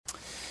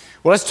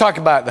Well, let's talk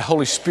about the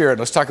Holy Spirit.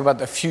 Let's talk about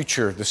the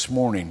future this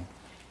morning.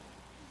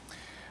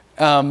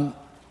 Let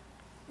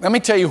me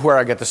tell you where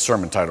I got the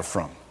sermon title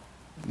from.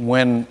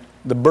 When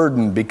the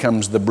burden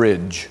becomes the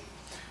bridge.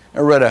 I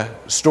read a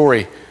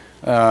story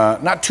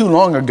not too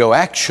long ago,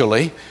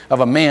 actually, of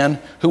a man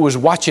who was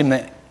watching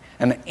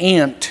an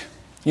ant.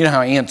 You know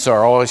how ants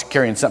are, always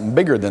carrying something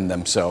bigger than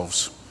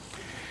themselves.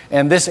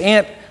 And this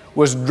ant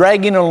was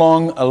dragging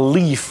along a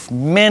leaf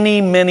many,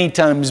 many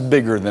times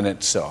bigger than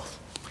itself.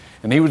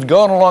 And he was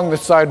going along the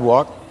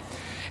sidewalk.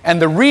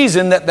 And the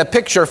reason that the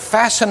picture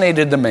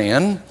fascinated the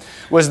man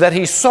was that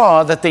he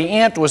saw that the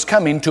ant was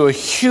coming to a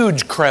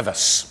huge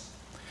crevice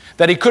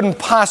that he couldn't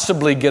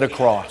possibly get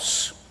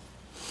across.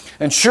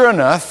 And sure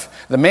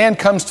enough, the man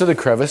comes to the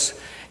crevice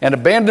and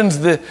abandons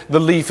the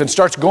leaf and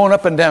starts going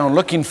up and down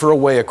looking for a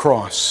way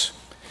across.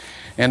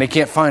 And he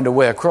can't find a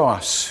way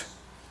across.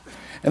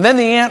 And then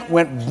the ant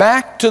went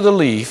back to the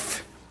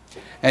leaf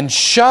and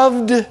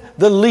shoved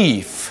the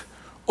leaf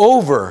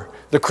over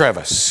the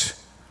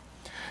crevice,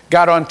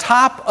 got on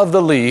top of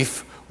the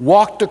leaf,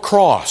 walked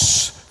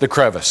across the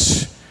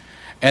crevice,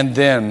 and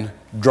then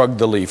dragged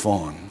the leaf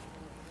on.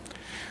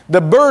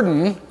 The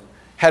burden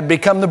had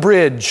become the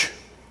bridge.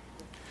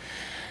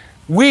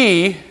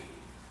 We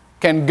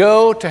can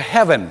go to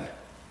heaven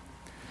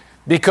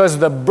because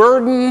the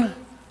burden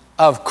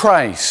of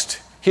Christ,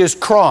 His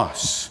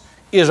cross,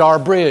 is our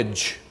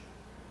bridge.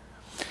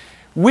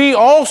 We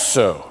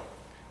also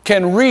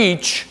can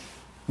reach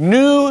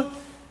new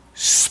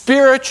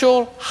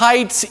spiritual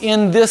heights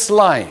in this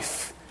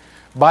life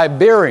by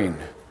bearing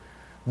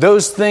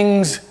those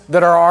things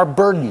that are our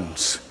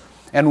burdens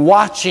and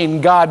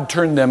watching God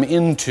turn them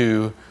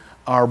into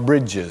our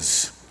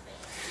bridges.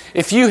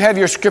 If you have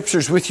your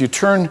scriptures with you,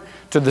 turn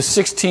to the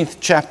 16th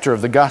chapter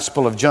of the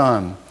Gospel of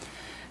John,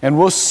 and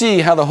we'll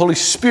see how the Holy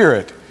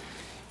Spirit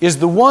is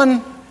the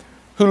one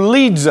who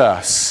leads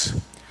us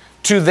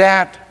to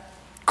that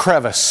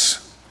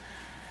crevice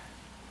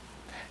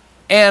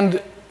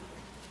and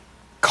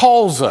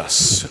calls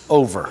us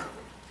over.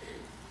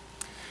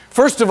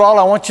 First of all,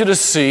 I want you to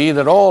see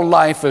that all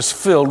life is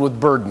filled with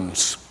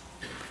burdens.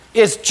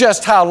 It's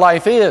just how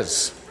life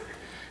is.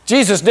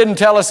 Jesus didn't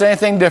tell us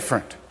anything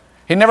different.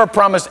 He never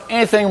promised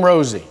anything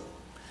rosy.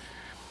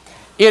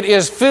 It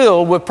is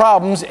filled with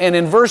problems, and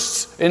in the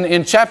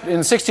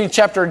 16th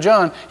chapter of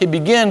John, he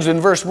begins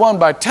in verse 1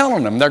 by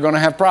telling them they're going to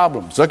have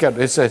problems. Look at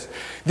it. It says,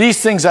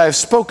 "These things I have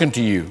spoken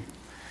to you,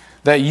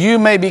 that you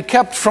may be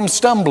kept from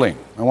stumbling."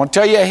 I want to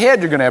tell you ahead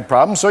you're going to have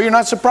problems, so you're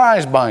not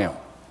surprised by them.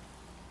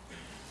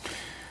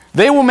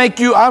 "They will make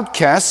you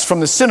outcasts from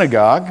the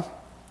synagogue,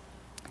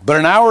 but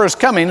an hour is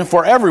coming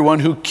for everyone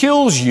who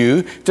kills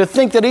you to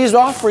think that he's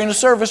offering a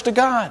service to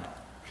God."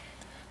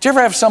 Did you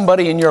ever have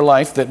somebody in your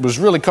life that was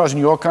really causing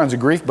you all kinds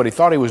of grief, but he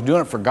thought he was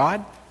doing it for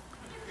God?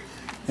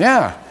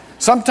 Yeah.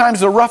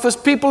 Sometimes the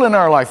roughest people in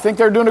our life think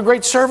they're doing a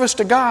great service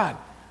to God.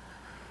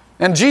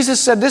 And Jesus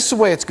said, this is the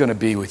way it's going to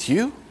be with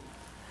you.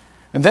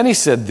 And then he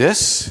said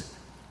this,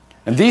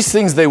 "And these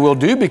things they will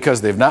do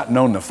because they've not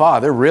known the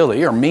Father,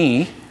 really, or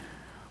me.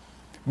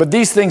 But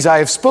these things I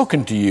have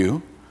spoken to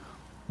you,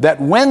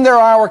 that when their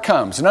hour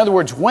comes," in other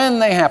words, when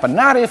they happen,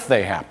 not if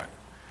they happen.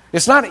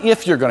 It's not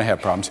if you're going to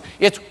have problems.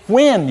 It's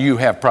when you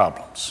have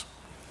problems.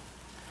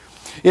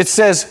 It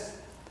says,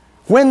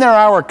 "When their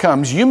hour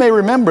comes, you may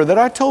remember that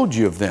I told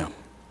you of them.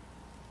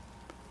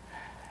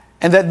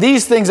 And that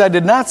these things I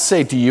did not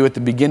say to you at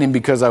the beginning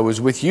because I was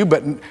with you."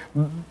 But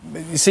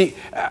you see,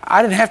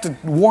 I didn't have to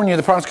warn you of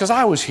the problems because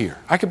I was here.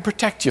 I could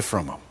protect you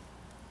from them.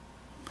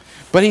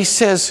 But he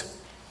says,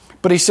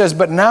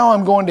 "But now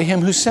I'm going to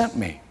him who sent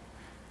me."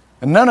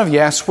 And none of you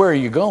ask, "Where are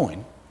you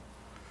going?"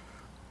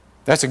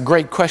 That's a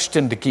great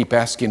question to keep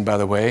asking, by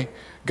the way.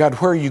 God,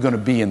 where are you going to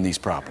be in these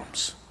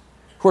problems?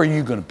 Where are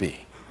you going to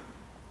be?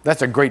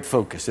 That's a great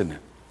focus, isn't it?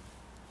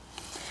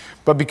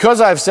 "But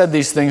because I've said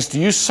these things to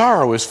you,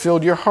 sorrow has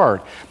filled your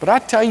heart. But I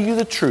tell you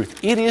the truth,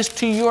 it is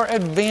to your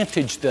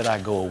advantage that I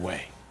go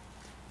away."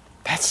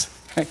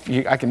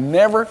 I can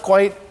never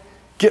quite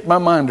get my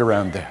mind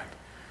around that.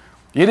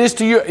 It is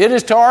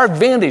to our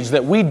advantage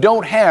that we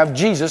don't have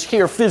Jesus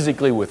here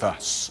physically with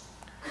us.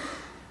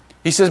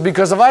 He says,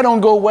 because if I don't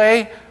go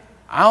away,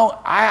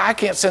 I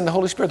can't send the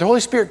Holy Spirit. The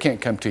Holy Spirit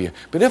can't come to you.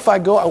 But if I'll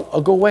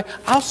go away,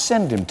 I'll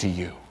send him to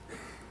you.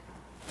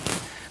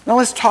 Now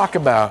let's talk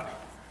about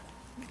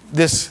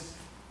this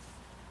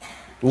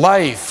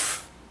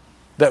life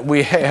that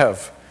we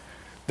have,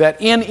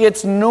 that in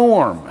its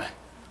norm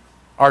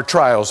are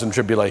trials and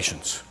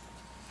tribulations.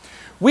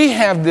 We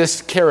have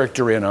this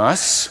character in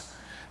us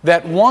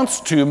that wants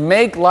to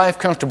make life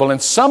comfortable,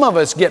 and some of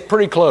us get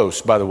pretty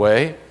close, by the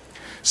way.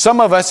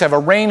 Some of us have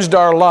arranged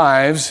our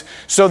lives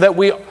so that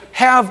we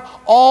have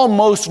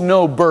almost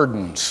no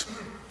burdens.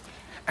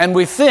 And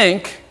we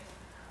think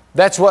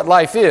that's what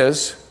life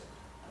is,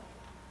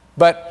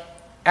 but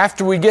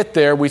after we get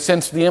there, we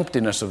sense the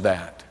emptiness of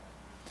that.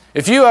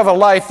 If you have a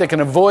life that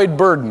can avoid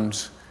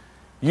burdens,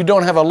 you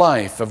don't have a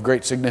life of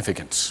great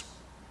significance.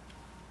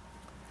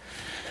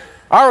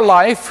 Our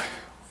life,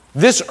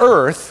 this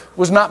earth,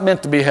 was not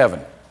meant to be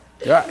heaven.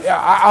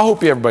 I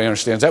hope everybody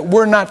understands that.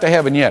 We're not to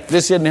heaven yet.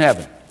 This isn't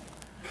heaven.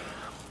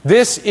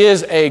 This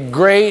is a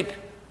great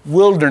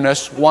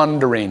wilderness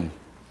wandering.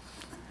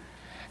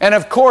 And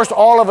of course,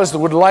 all of us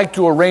would like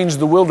to arrange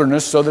the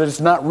wilderness so that it's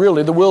not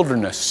really the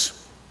wilderness.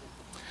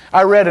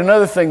 I read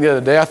another thing the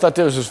other day. I thought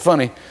this was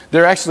funny.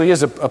 There actually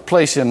is a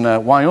place in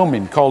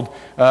Wyoming called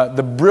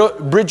the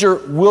Bridger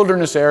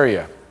Wilderness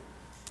Area.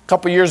 A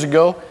couple years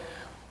ago,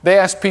 they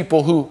asked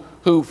people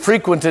who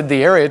frequented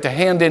the area to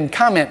hand in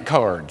comment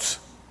cards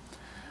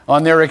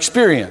on their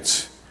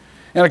experience.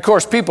 And of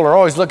course, people are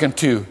always looking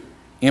to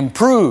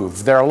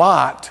improve their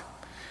lot.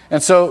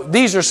 And so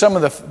this is some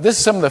of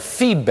the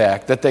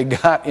feedback that they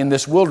got in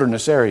this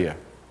wilderness area.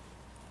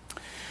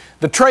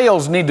 The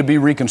trails need to be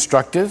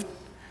reconstructed.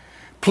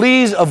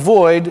 Please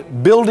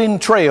avoid building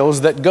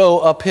trails that go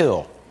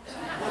uphill.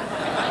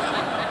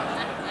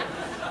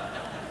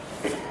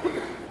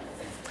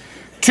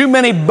 Too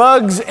many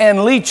bugs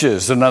and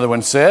leeches, another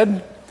one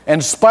said,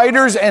 and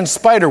spiders and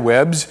spider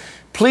webs.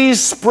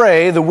 Please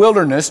spray the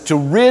wilderness to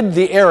rid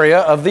the area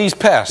of these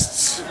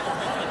pests.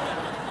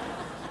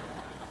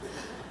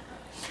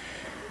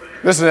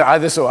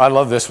 I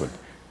love this one.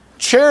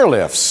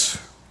 Chairlifts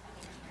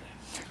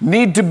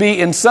need to be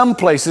in some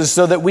places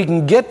so that we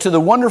can get to the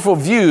wonderful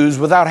views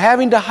without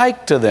having to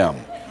hike to them.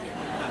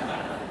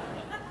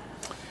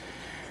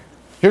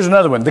 Here's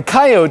another one. The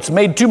coyotes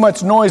made too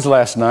much noise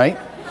last night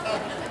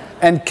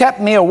and kept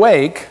me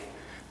awake.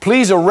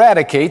 Please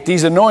eradicate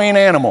these annoying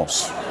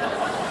animals.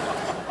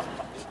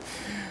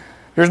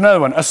 Here's another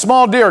one. A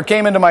small deer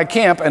came into my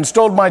camp and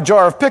stole my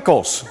jar of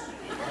pickles.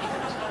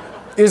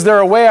 Is there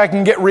a way I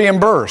can get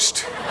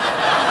reimbursed?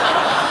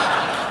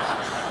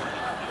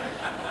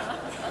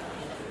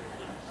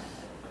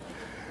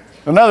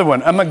 Another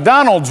one. A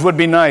McDonald's would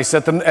be nice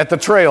at the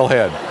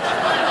trailhead.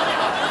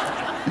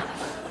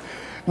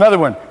 Another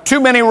one. Too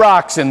many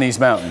rocks in these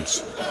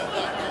mountains.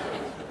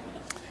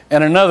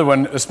 And another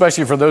one,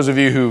 especially for those of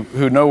you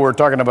who know we're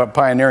talking about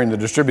pioneering the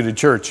distributed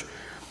church.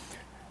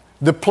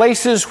 The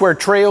places where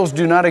trails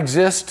do not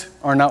exist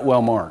are not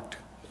well marked.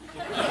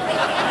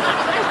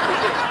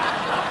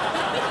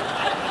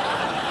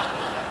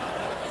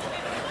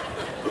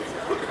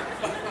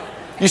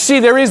 You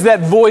see, there is that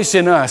voice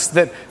in us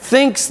that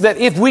thinks that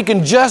if we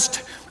can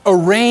just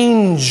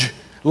arrange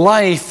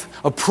life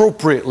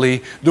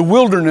appropriately, the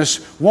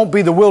wilderness won't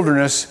be the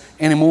wilderness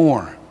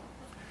anymore.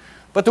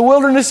 But the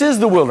wilderness is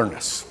the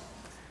wilderness.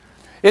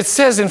 It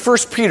says in 1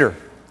 Peter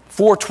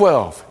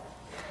 4:12,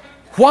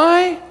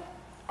 why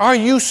are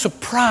you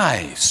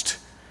surprised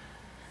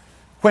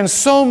when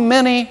so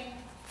many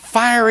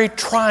fiery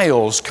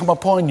trials come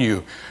upon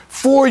you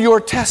for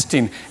your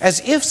testing, as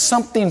if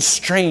something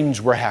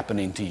strange were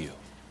happening to you?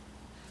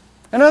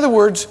 In other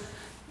words,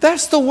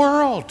 that's the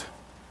world.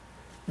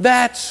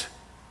 That's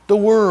the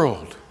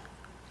world.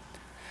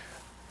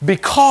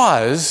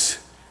 Because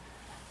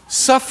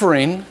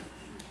suffering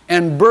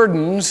and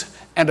burdens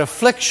and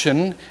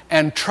affliction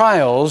and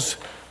trials,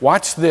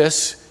 watch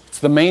this, it's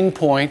the main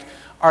point,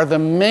 are the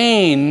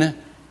main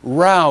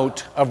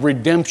route of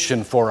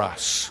redemption for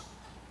us.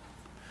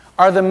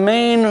 Are the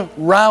main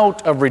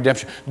route of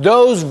redemption.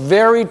 Those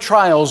very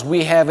trials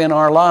we have in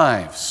our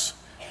lives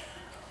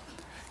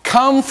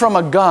come from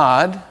a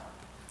God,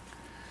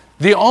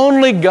 the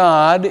only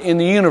God in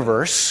the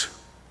universe.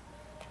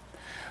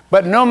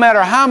 But no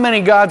matter how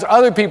many gods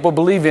other people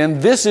believe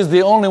in, this is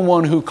the only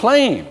one who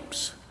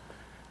claims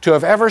to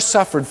have ever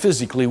suffered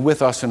physically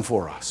with us and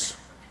for us.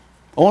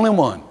 Only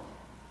one.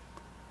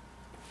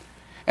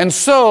 And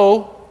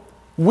so,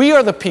 we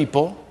are the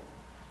people,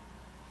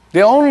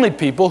 the only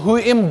people who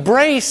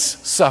embrace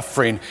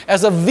suffering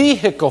as a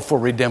vehicle for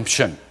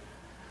redemption.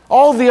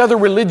 All the other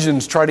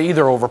religions try to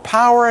either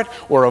overpower it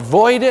or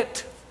avoid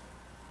it.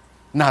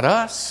 Not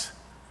us.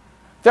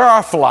 There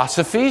are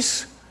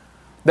philosophies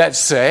that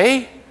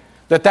say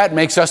that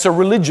makes us a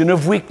religion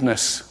of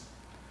weakness.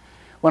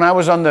 When I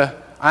was on the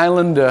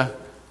island a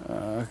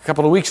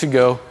couple of weeks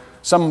ago,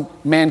 some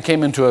man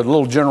came into a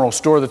little general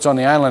store that's on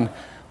the island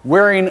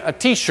wearing a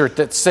t-shirt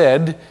that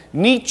said,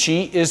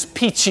 Nietzsche is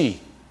peachy.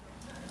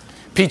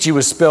 Peachy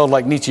was spelled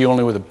like Nietzsche,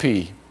 only with a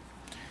P.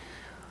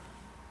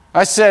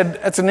 I said,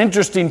 that's an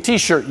interesting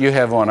t-shirt you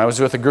have on. I was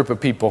with a group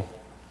of people.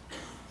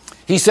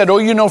 He said, oh,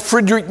 you know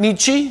Friedrich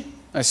Nietzsche?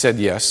 I said,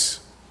 yes.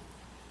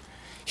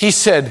 He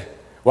said,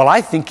 well,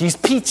 I think he's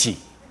peachy.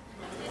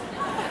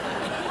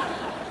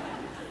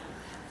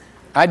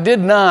 I did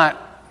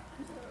not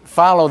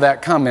follow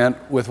that comment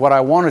with what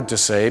I wanted to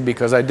say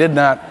because I did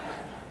not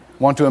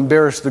want to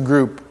embarrass the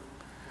group.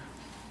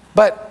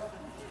 But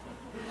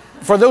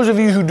for those of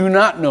you who do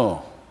not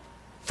know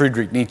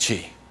Friedrich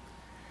Nietzsche,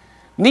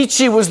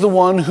 Nietzsche was the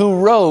one who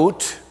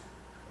wrote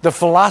the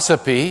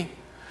philosophy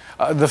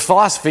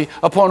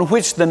upon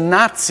which the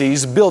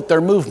Nazis built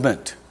their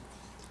movement.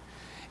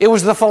 It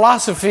was the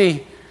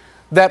philosophy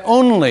that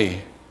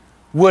only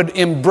would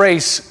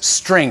embrace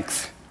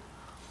strength,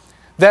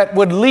 that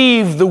would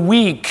leave the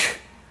weak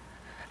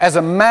as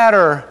a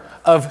matter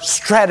of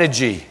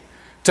strategy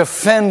to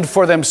fend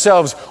for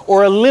themselves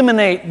or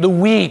eliminate the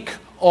weak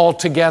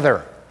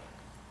altogether.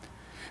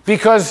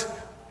 because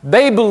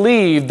they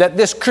believed that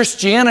this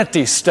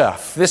Christianity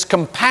stuff, this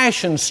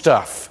compassion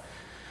stuff,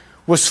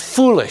 was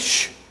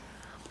foolish.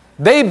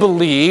 They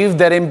believed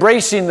that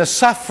embracing the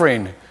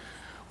suffering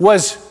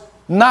was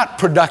not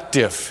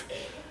productive.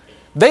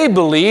 They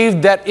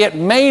believed that it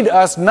made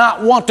us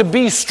not want to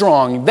be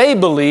strong. They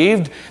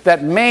believed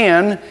that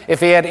man, if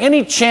he had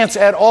any chance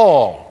at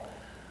all,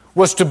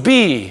 was to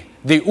be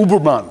the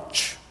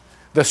Übermensch,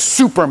 the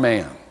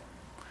Superman,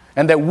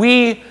 and that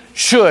we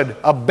should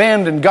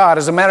abandon God.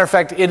 As a matter of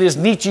fact, it is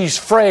Nietzsche's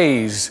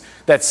phrase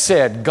that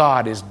said,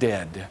 God is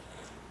dead.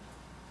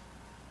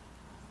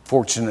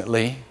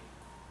 Fortunately,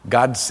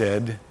 God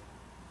said,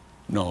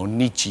 no,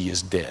 Nietzsche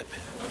is dead.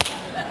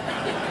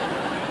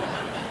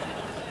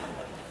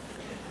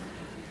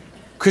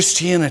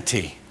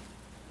 Christianity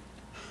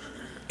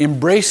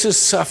embraces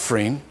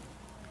suffering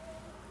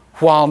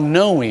while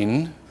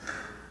knowing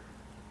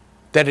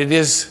that it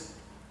is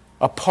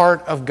a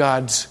part of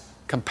God's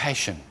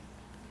compassion.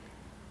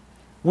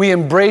 We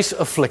embrace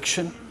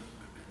affliction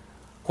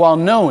while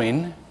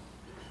knowing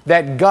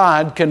that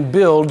God can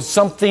build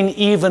something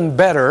even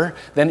better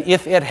than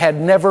if it had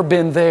never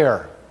been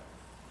there.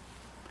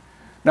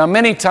 Now,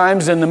 many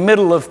times in the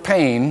middle of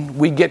pain,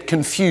 we get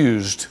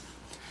confused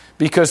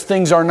because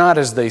things are not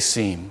as they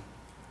seem.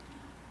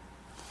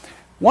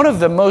 One of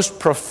the most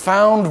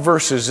profound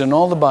verses in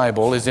all the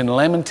Bible is in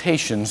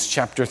Lamentations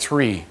chapter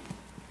 3.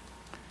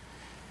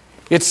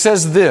 It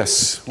says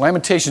this.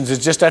 Lamentations is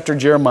just after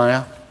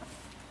Jeremiah,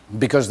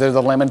 because they're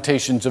the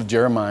Lamentations of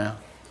Jeremiah.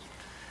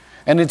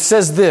 And it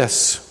says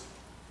this.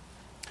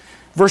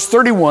 Verse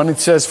 31, it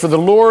says, "For the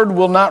Lord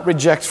will not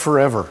reject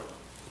forever."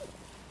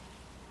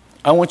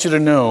 I want you to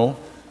know,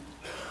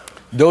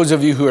 those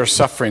of you who are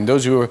suffering,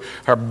 those who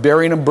are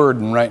bearing a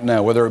burden right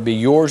now, whether it be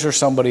yours or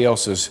somebody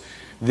else's,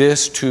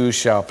 this too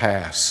shall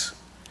pass.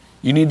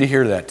 You need to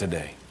hear that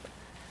today.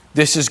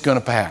 This is going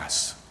to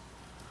pass.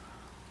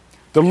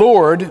 The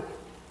Lord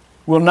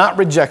will not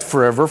reject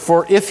forever,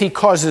 for if he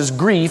causes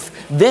grief,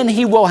 then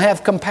he will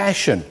have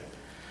compassion,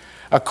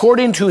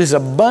 according to his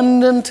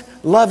abundant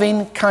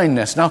loving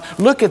kindness. Now,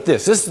 look at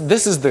this.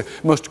 This is the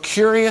most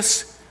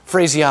curious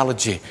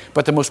phraseology,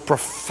 but the most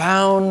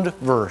profound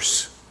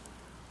verse.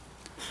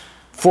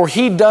 For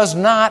he does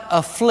not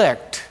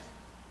afflict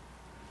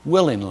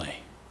willingly.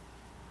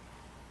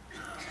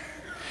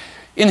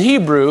 In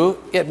Hebrew,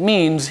 it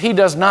means he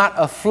does not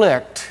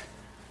afflict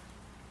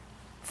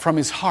from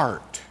his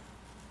heart.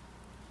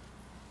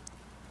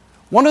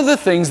 One of the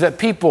things that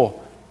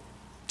people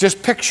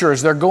just picture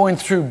as they're going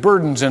through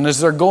burdens and as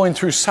they're going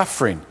through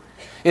suffering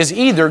is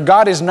either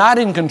God is not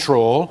in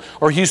control,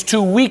 or he's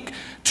too weak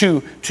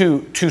to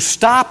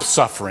stop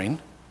suffering,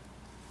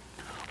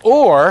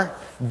 or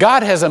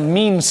God has a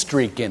mean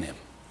streak in him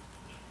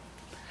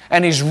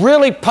and he's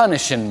really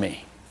punishing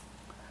me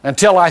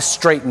until I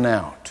straighten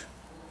out.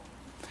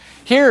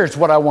 Here's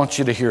what I want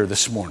you to hear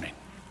this morning.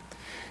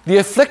 The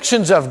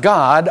afflictions of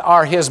God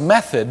are his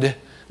method,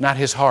 not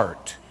his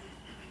heart.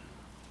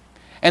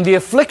 And the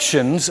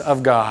afflictions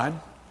of God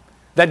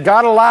that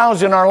God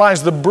allows in our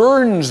lives, the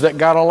burdens that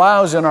God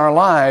allows in our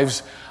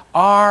lives,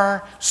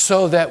 are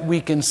so that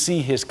we can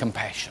see his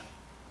compassion,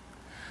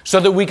 so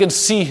that we can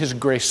see his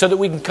grace, so that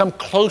we can come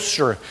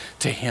closer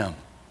to him.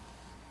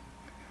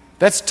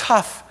 That's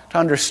tough to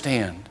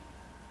understand.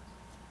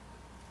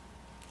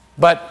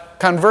 But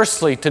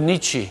conversely to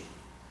Nietzsche,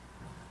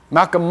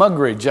 Malcolm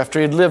Muggeridge, after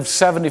he had lived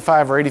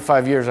 75 or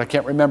 85 years, I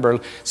can't remember,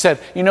 said,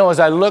 as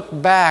I look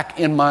back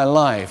in my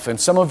life, and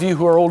some of you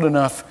who are old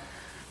enough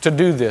to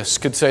do this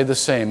could say the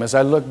same, as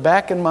I look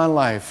back in my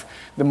life,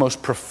 the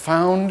most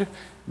profound,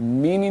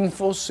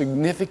 meaningful,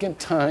 significant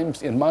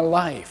times in my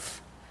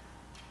life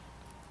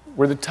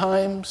were the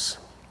times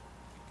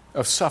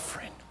of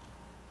suffering.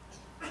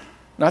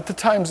 Not the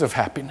times of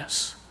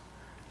happiness.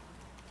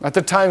 Not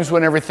the times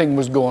when everything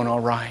was going all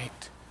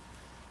right.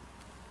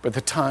 But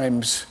the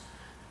times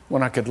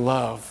when I could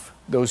love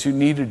those who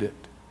needed it.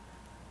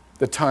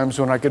 The times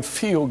when I could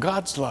feel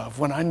God's love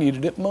when I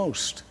needed it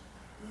most.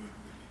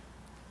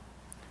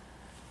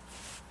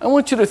 I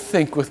want you to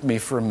think with me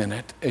for a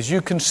minute as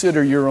you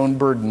consider your own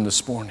burden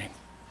this morning.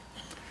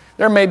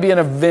 There may be an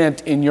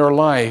event in your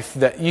life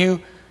that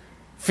you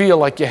feel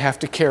like you have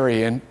to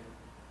carry, and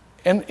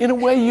in a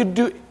way you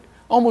do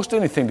almost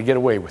anything to get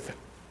away with it,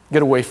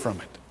 get away from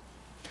it.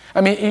 I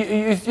mean,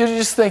 you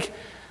just think,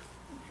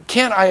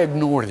 can't I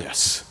ignore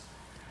this?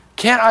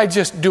 Can't I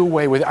just do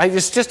away with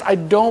it? I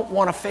don't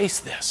want to face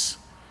this.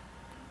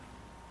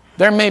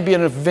 There may be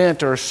an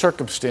event or a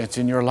circumstance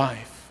in your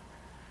life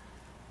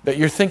that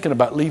you're thinking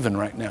about leaving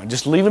right now,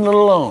 just leaving it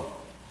alone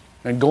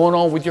and going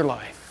on with your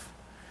life.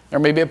 There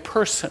may be a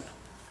person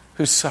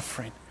who's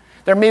suffering.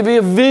 There may be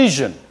a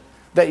vision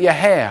that you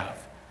have.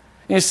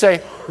 And you say,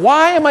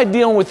 why am I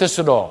dealing with this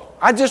at all?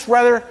 I'd just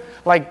rather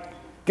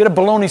get a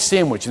bologna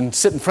sandwich and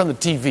sit in front of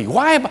the TV.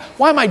 Why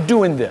am I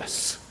doing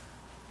this?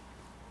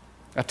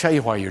 I'll tell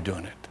you why you're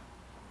doing it.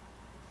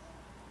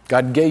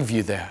 God gave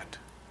you that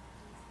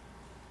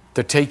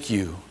to take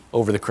you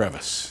over the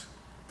crevice,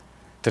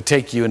 to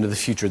take you into the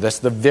future. That's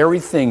the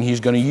very thing he's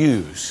going to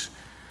use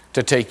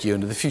to take you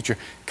into the future.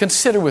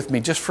 Consider with me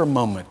just for a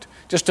moment,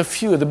 just a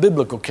few of the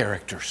biblical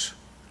characters.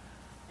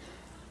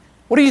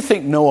 What do you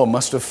think Noah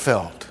must have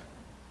felt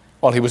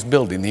while he was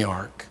building the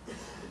ark?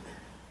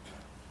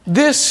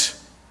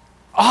 This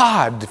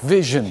odd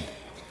vision,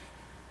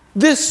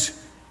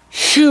 this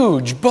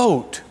huge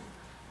boat,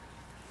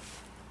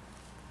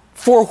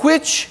 for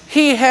which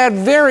he had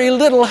very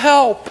little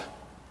help.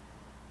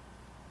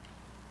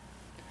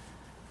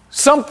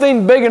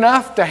 Something big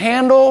enough to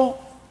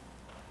handle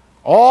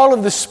all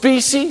of the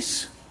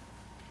species.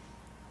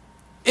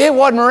 It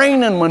wasn't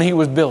raining when he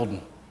was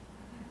building.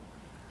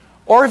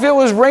 Or if it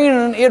was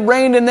raining, it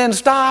rained and then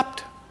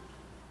stopped.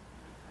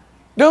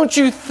 Don't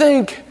you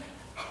think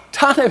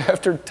time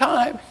after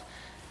time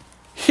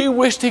he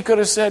wished he could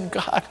have said,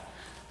 God,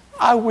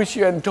 I wish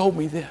you hadn't told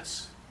me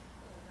this.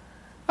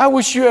 I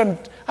wish you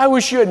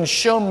hadn't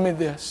shown me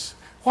this.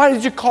 Why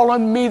did you call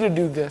on me to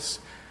do this?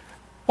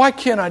 Why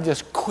can't I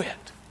just quit?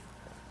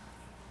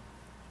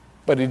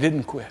 But he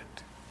didn't quit.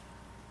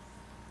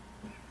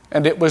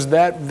 And it was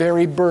that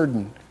very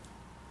burden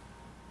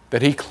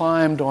that he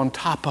climbed on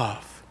top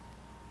of.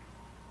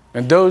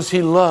 And those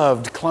he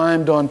loved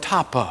climbed on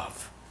top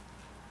of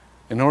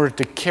in order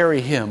to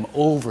carry him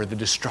over the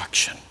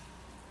destruction.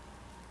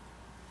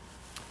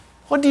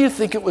 What do you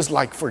think it was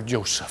like for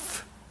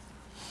Joseph,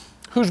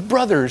 whose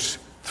brothers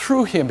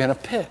threw him in a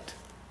pit?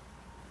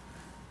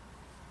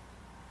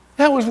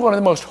 That was one of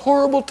the most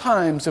horrible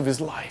times of his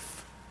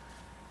life.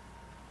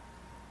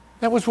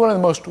 That was one of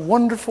the most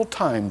wonderful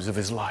times of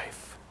his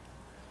life.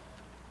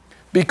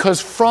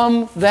 Because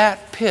from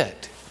that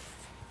pit,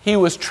 he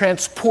was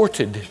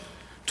transported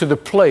to the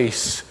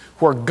place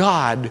where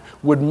God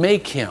would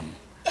make him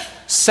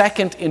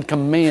second in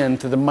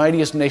command to the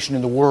mightiest nation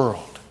in the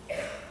world.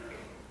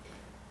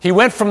 He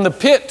went from the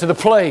pit to the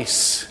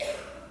place.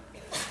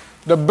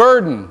 The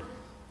burden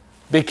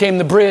became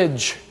the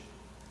bridge.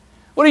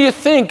 What do you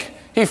think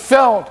he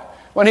felt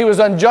when he was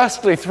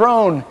unjustly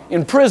thrown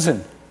in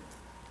prison?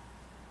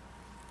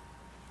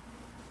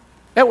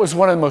 That was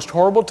one of the most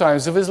horrible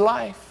times of his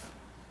life.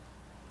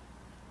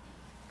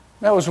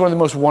 That was one of the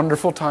most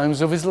wonderful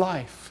times of his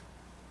life.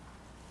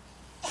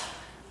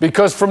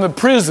 Because from the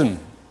prison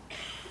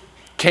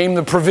came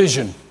the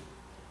provision.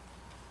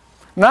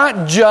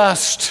 Not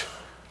just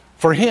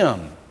for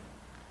him,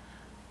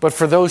 but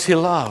for those he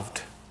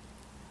loved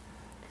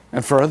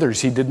and for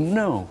others he didn't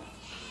know.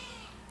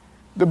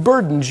 The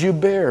burdens you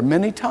bear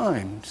many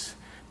times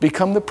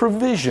become the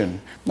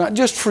provision, not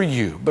just for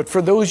you, but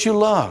for those you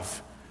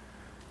love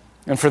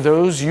and for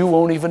those you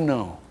won't even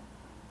know.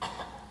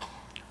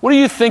 What do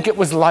you think it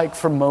was like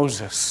for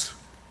Moses,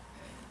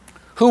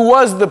 who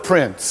was the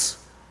prince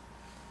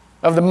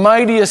of the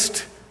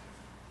mightiest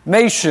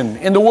nation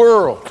in the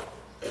world?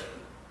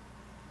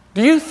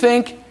 Do you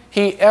think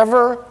he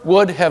ever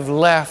would have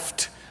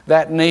left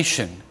that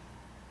nation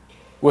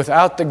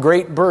without the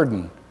great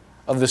burden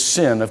of the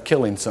sin of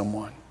killing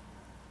someone?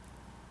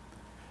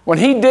 When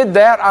he did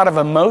that out of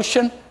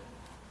emotion,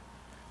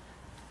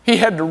 he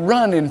had to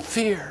run in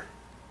fear.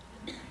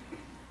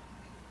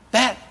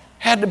 That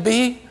had to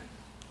be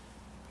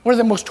one of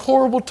the most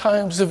horrible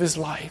times of his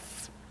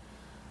life.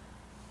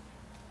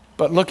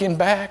 But looking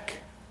back,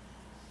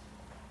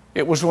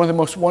 it was one of the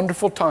most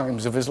wonderful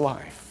times of his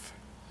life.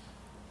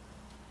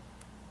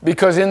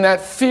 Because in that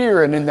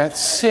fear and in that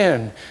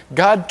sin,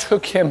 God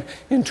took him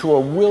into a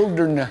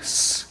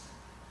wilderness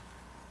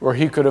where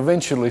he could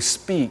eventually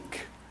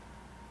speak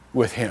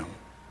with him.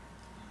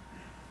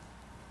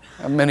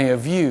 And many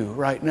of you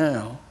right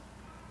now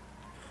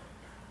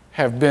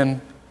have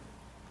been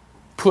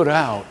put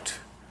out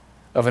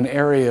of an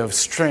area of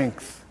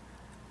strength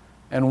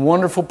and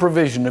wonderful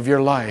provision of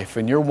your life,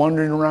 and you're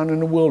wandering around in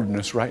the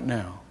wilderness right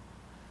now.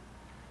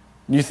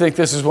 You think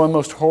this is one of the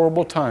most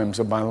horrible times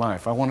of my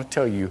life. I want to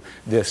tell you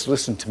this.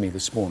 Listen to me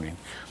this morning.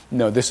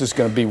 No, this is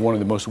going to be one of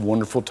the most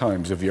wonderful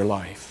times of your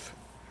life,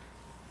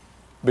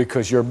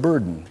 because your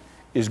burden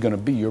is going to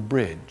be your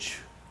bridge.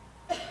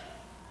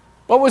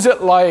 What was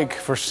it like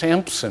for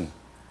Samson?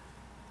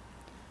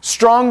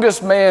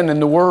 Strongest man in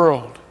the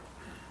world.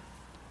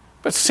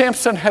 But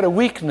Samson had a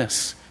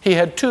weakness. He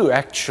had two,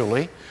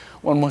 actually.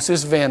 One was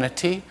his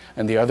vanity,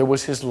 and the other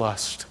was his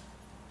lust.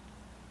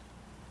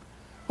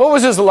 What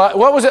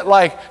was it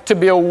like to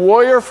be a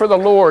warrior for the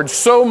Lord,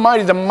 so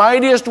mighty, the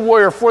mightiest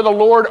warrior for the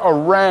Lord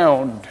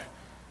around?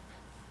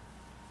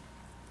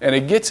 And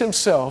he gets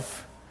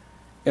himself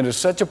into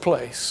such a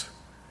place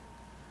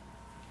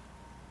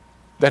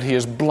that he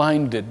is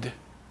blinded,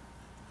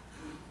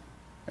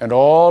 and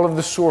all of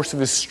the source of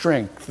his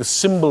strength, the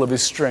symbol of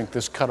his strength,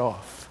 is cut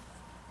off.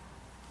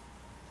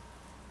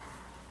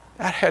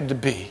 That had to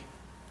be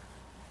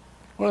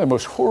one of the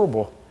most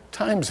horrible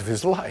times of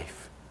his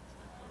life.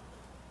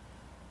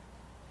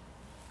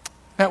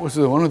 That was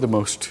one of the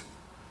most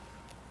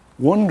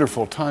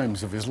wonderful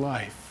times of his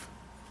life.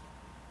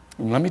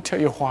 And let me tell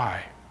you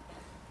why.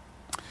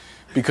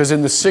 Because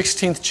in the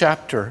 16th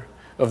chapter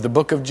of the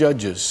book of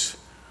Judges,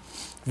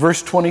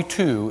 verse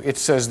 22, it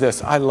says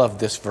this. I love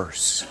this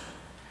verse.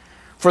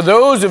 For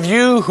those of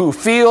you who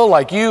feel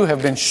like you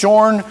have been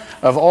shorn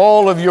of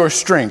all of your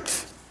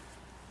strength,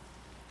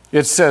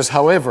 it says,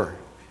 however,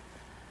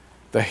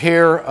 the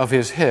hair of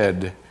his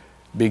head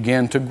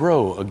began to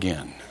grow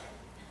again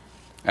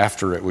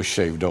after it was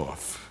shaved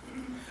off.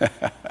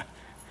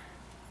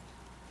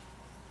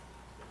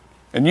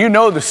 And you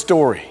know the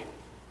story.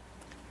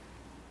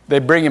 They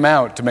bring him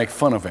out to make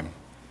fun of him.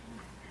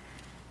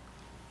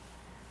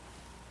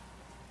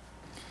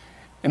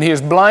 And he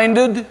is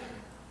blinded,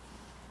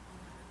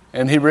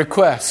 and he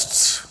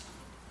requests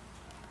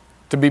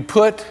to be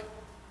put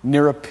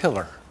near a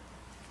pillar.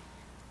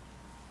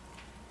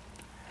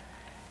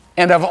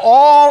 And of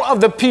all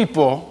of the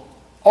people,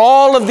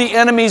 all of the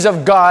enemies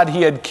of God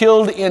he had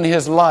killed in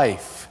his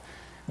life,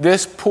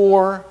 this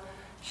poor,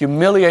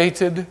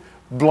 humiliated,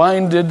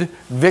 blinded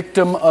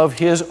victim of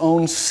his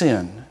own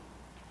sin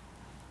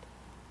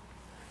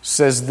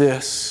says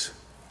this.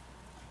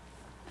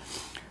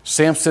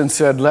 Samson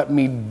said, "Let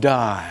me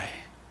die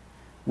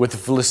with the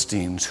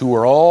Philistines, who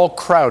were all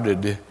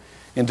crowded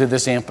into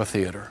this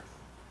amphitheater."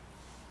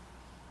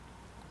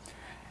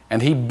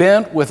 And he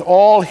bent with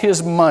all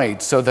his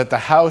might so that the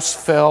house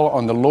fell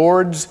on the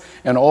lords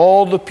and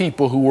all the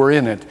people who were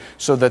in it,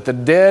 so that the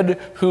dead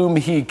whom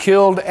he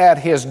killed at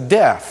his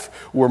death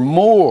were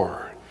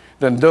more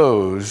than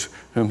those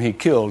whom he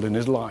killed in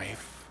his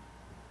life.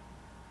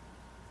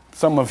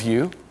 Some of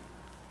you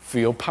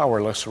feel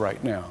powerless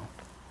right now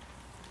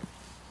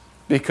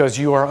because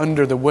you are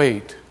under the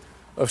weight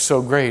of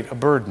so great a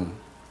burden.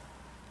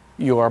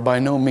 You are by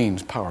no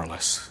means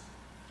powerless.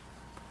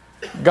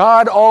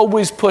 God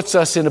always puts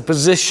us in a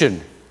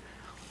position,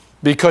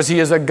 because he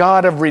is a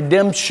God of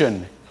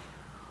redemption,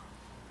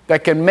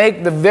 that can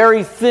make the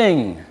very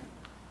thing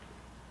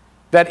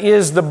that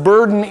is the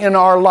burden in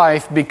our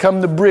life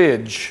become the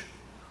bridge,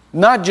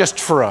 not just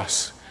for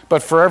us,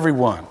 but for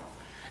everyone.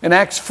 In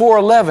Acts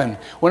 4:11,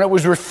 when it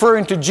was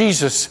referring to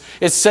Jesus,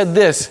 it said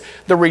this: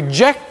 the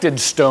rejected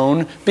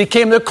stone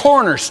became the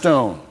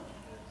cornerstone.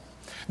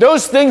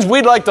 Those things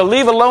we'd like to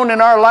leave alone in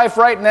our life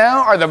right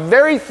now are the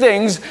very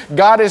things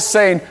God is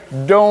saying,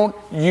 don't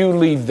you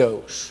leave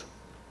those.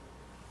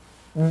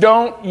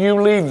 Don't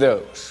you leave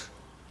those.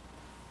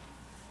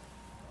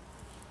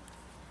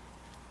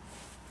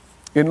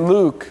 In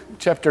Luke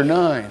chapter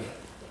 9,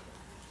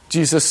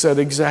 Jesus said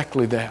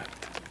exactly that.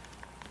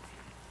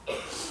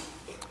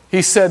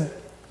 He said,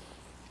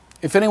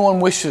 if anyone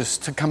wishes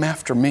to come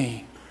after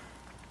me,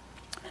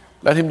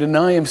 let him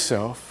deny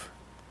himself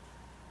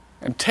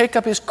and take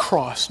up his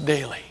cross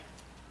daily.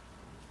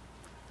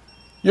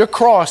 Your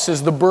cross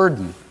is the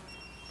burden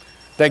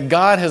that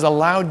God has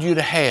allowed you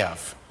to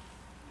have.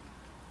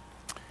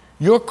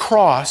 Your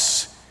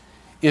cross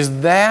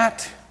is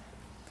that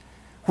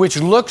which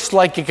looks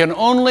like it can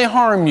only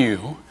harm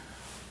you,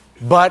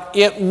 but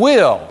it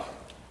will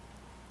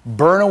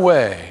burn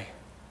away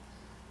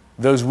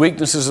those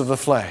weaknesses of the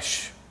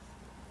flesh.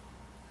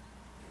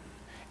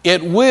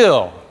 It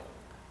will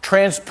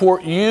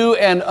transport you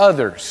and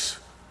others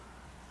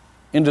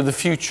into the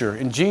future.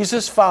 And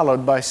Jesus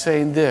followed by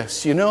saying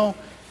this, you know,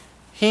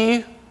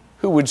 he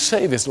who would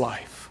save his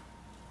life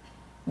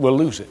will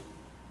lose it.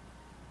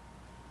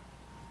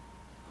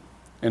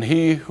 And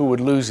he who would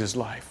lose his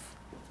life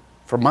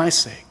for my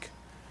sake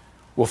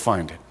will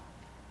find it.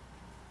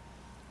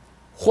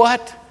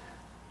 What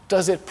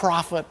does it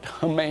profit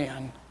a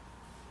man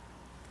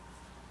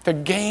to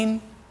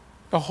gain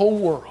the whole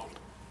world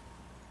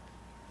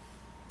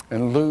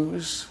and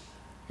lose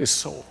his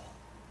soul?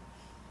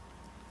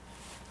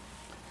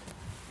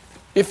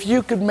 If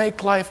you could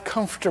make life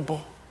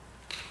comfortable,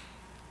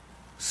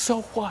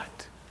 so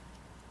what?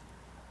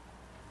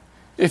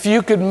 If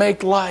you could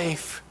make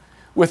life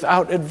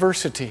without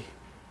adversity,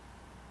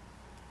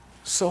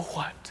 so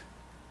what?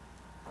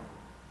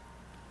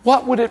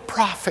 What would it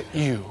profit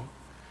you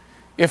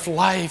if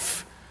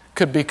life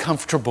could be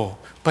comfortable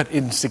but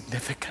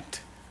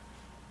insignificant?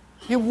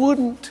 It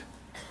wouldn't.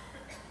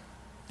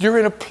 You're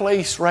in a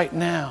place right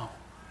now,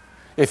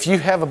 if you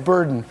have a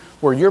burden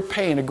where you're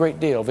paying a great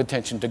deal of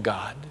attention to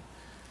God.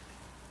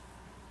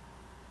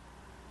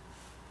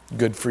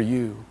 Good for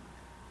you.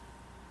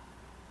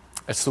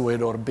 That's the way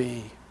it ought to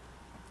be.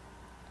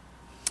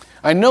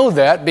 I know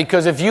that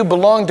because if you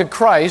belong to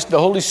Christ, the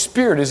Holy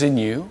Spirit is in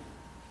you.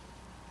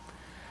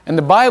 And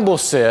the Bible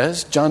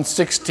says, John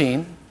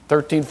 16,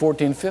 13,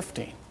 14,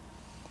 15,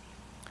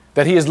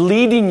 that he is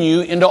leading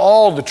you into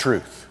all the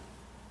truth.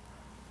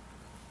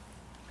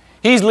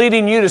 He's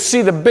leading you to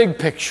see the big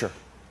picture.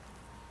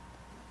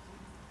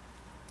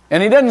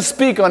 And he doesn't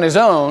speak on his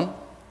own.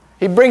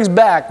 He brings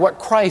back what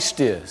Christ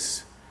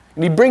is.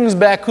 And he brings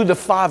back who the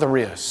Father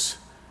is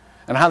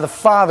and how the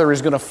Father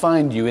is going to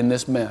find you in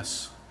this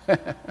mess.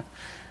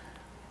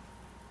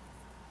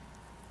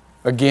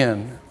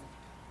 Again,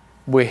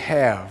 we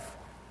have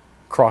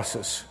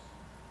crosses.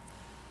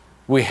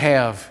 We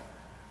have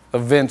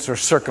events or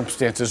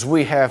circumstances.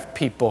 We have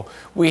people.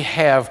 We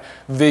have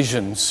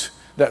visions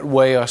that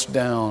weigh us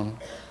down.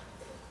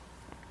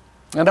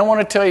 And I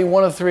want to tell you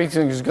one of the three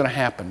things is going to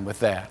happen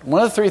with that.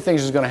 One of the three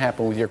things is going to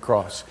happen with your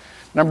cross.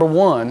 Number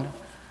one,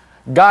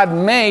 God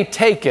may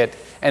take it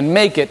and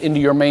make it into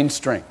your main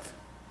strength.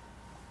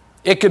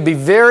 It could be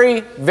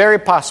very, very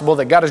possible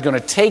that God is going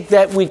to take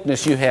that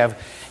weakness you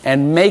have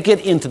and make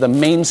it into the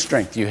main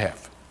strength you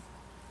have.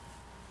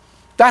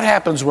 That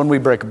happens when we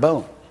break a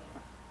bone.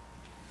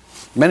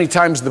 Many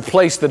times the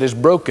place that is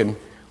broken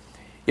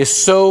is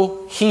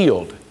so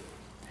healed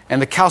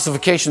and the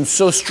calcification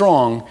so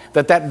strong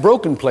that that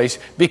broken place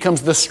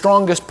becomes the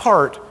strongest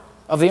part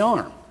of the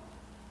arm.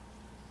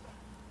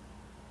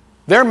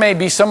 There may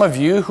be some of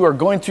you who are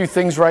going through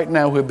things right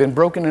now who have been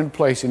broken in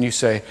place, and you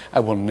say, I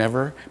will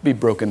never be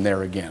broken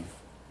there again.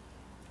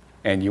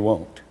 And you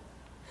won't.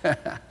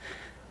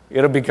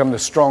 It'll become the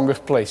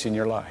strongest place in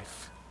your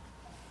life.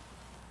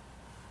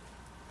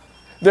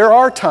 There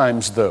are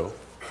times, though,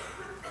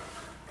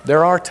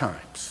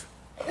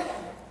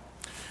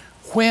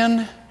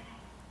 when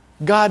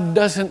God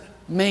doesn't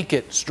make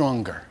it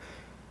stronger.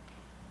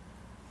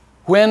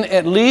 When,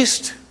 at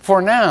least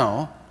for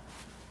now,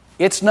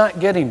 it's not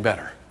getting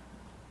better.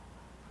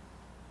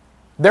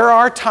 There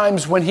are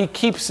times when He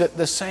keeps it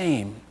the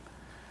same.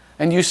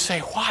 And you say,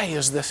 why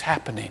is this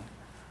happening?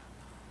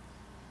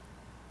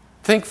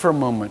 Think for a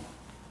moment.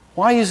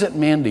 Why isn't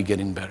Mandy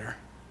getting better?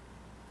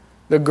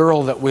 The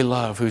girl that we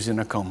love who's in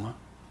a coma.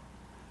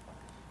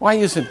 Why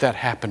isn't that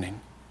happening?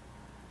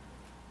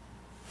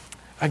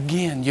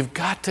 Again, you've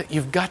got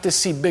to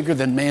see bigger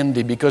than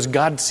Mandy, because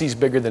God sees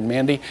bigger than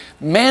Mandy.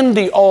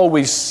 Mandy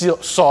always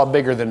saw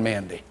bigger than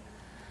Mandy.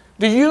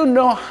 Do you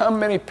know how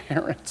many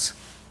parents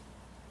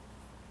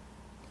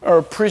are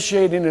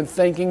appreciating and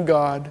thanking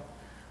God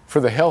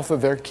for the health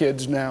of their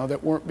kids now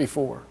that weren't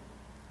before?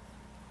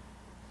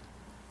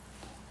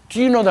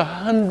 Do you know the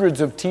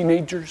hundreds of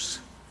teenagers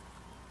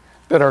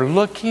that are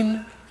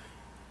looking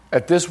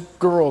at this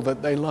girl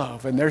that they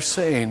love and they're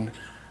saying,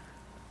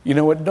 you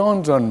know, it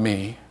dawns on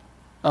me,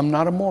 I'm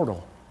not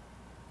immortal,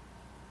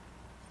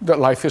 that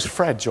life is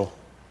fragile,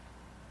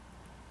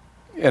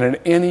 and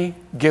at any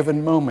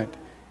given moment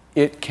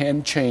it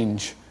can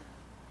change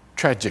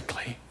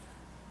tragically.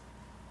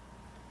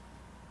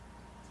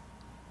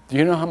 Do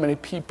you know how many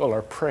people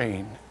are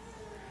praying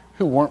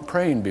who weren't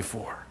praying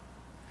before?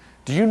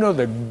 Do you know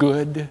the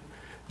good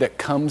that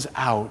comes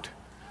out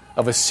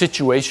of a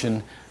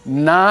situation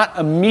not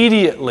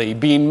immediately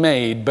being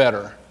made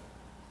better?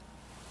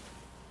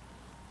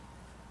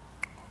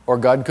 Or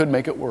God could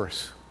make it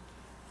worse.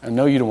 I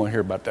know you don't want to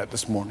hear about that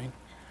this morning,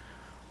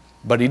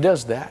 but He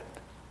does that.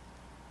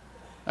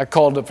 I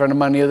called a friend of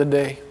mine the other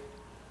day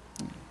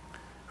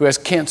who has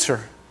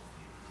cancer.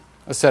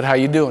 I said, how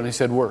you doing? He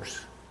said, worse.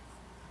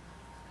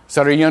 I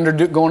said, are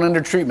you going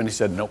under treatment? He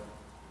said, nope,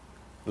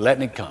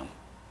 letting it come.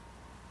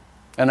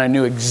 And I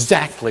knew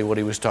exactly what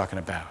he was talking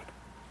about.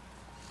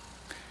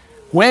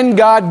 When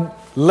God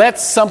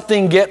lets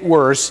something get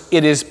worse,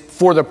 it is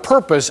for the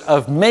purpose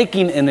of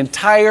making an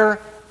entire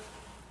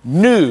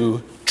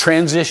new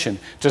transition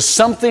to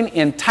something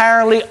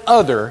entirely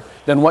other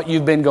than what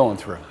you've been going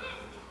through.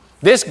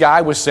 This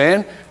guy was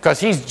saying, because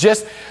he's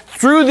just,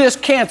 through this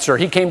cancer,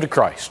 he came to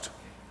Christ.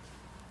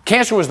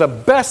 Cancer was the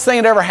best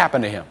thing that ever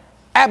happened to him.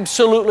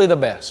 Absolutely the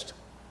best.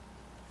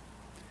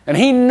 And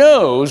he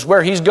knows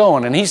where he's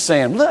going, and he's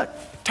saying, look,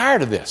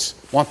 tired of this,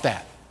 want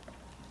that.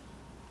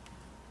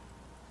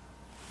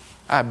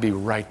 I'd be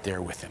right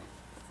there with him.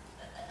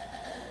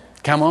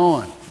 Come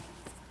on,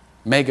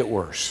 make it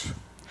worse.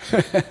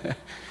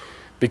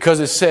 Because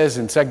it says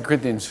in 2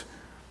 Corinthians,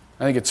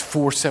 I think it's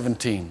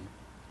 4:17,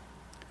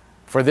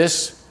 for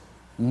this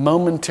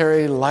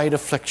momentary light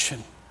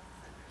affliction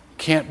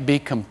can't be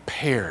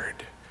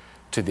compared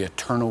to the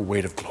eternal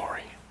weight of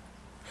glory.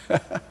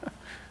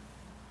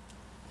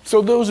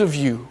 So those of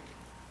you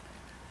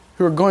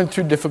who are going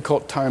through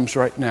difficult times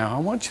right now, I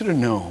want you to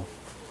know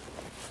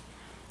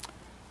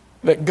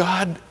that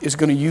God is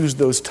going to use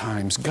those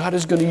times. God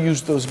is going to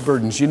use those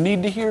burdens. You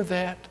need to hear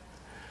that.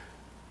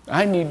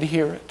 I need to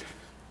hear it.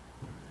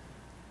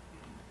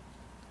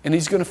 And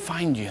He's going to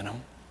find you in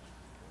them.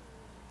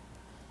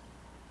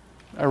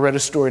 I read a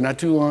story not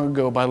too long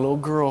ago by a little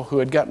girl who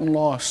had gotten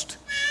lost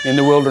in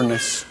the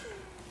wilderness.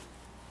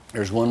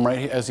 There's one right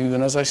here,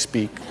 even as I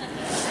speak.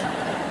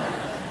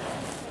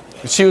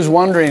 She was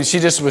wandering, she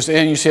just was,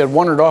 and she had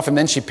wandered off, and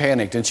then she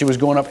panicked, and she was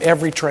going up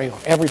every trail,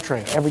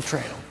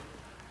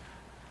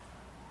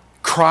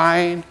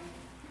 crying,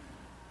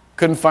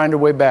 couldn't find her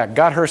way back,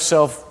 got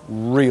herself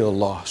real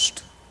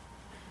lost.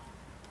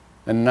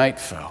 And night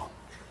fell.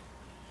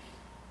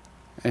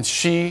 And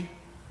she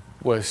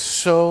was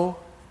so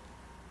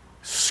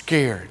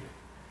scared,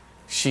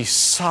 she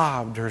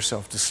sobbed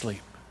herself to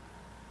sleep.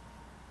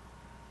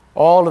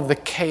 All of the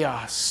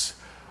chaos,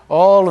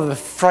 all of the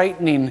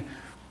frightening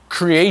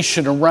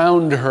creation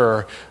around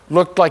her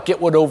looked like it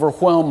would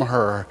overwhelm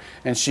her,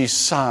 and she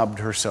sobbed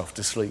herself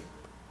to sleep.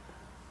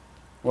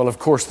 Well, of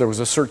course, there was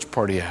a search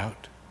party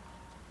out.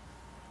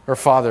 Her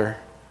father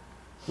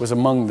was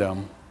among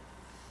them.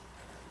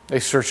 They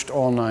searched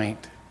all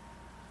night.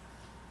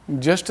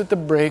 Just at the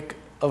break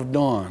of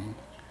dawn,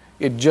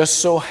 it just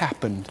so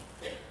happened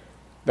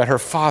that her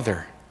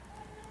father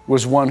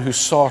was one who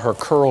saw her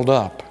curled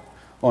up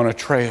on a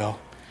trail.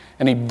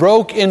 And he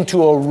broke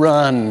into a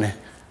run.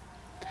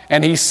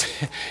 And he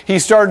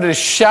started to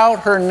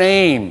shout her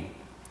name.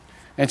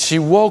 And she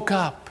woke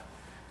up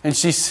and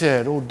she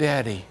said, "Oh,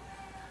 Daddy,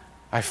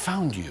 I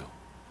found you."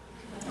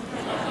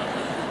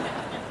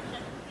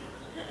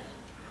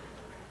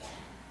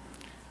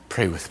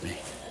 Pray with me.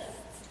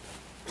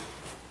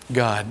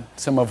 God,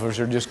 some of us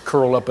are just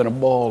curled up in a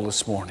ball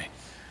this morning.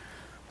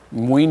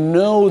 We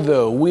know,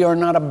 though, we are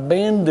not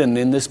abandoned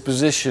in this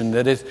position,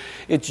 that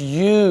it's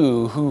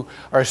you who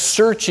are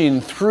searching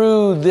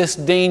through this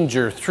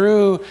danger,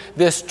 through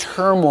this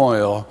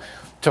turmoil,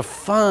 to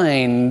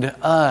find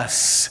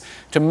us,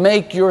 to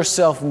make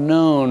yourself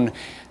known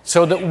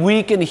so that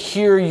we can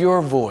hear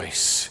your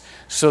voice,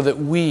 so that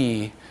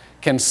we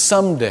can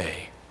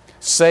someday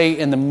say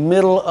in the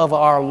middle of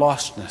our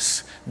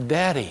lostness,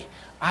 "Daddy,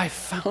 I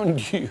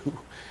found you."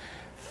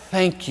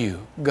 Thank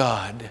you,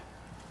 God.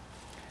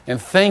 And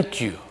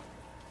thank you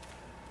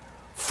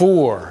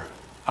for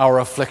our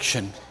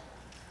affliction.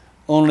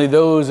 Only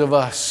those of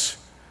us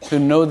who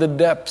know the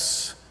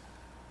depths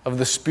of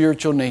the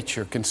spiritual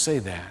nature can say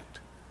that.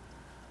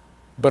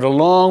 But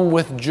along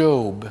with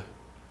Job,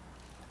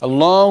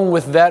 along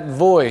with that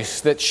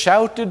voice that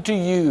shouted to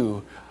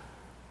you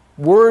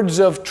words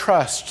of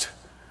trust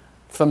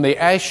from the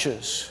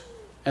ashes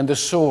and the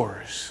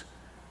sores,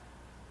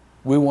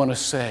 we want to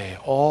say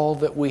all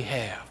that we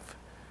have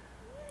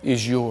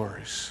is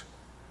yours.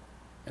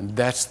 And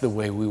that's the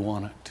way we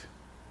want it,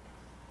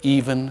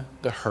 even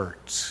the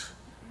hurts.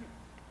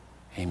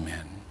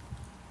 Amen.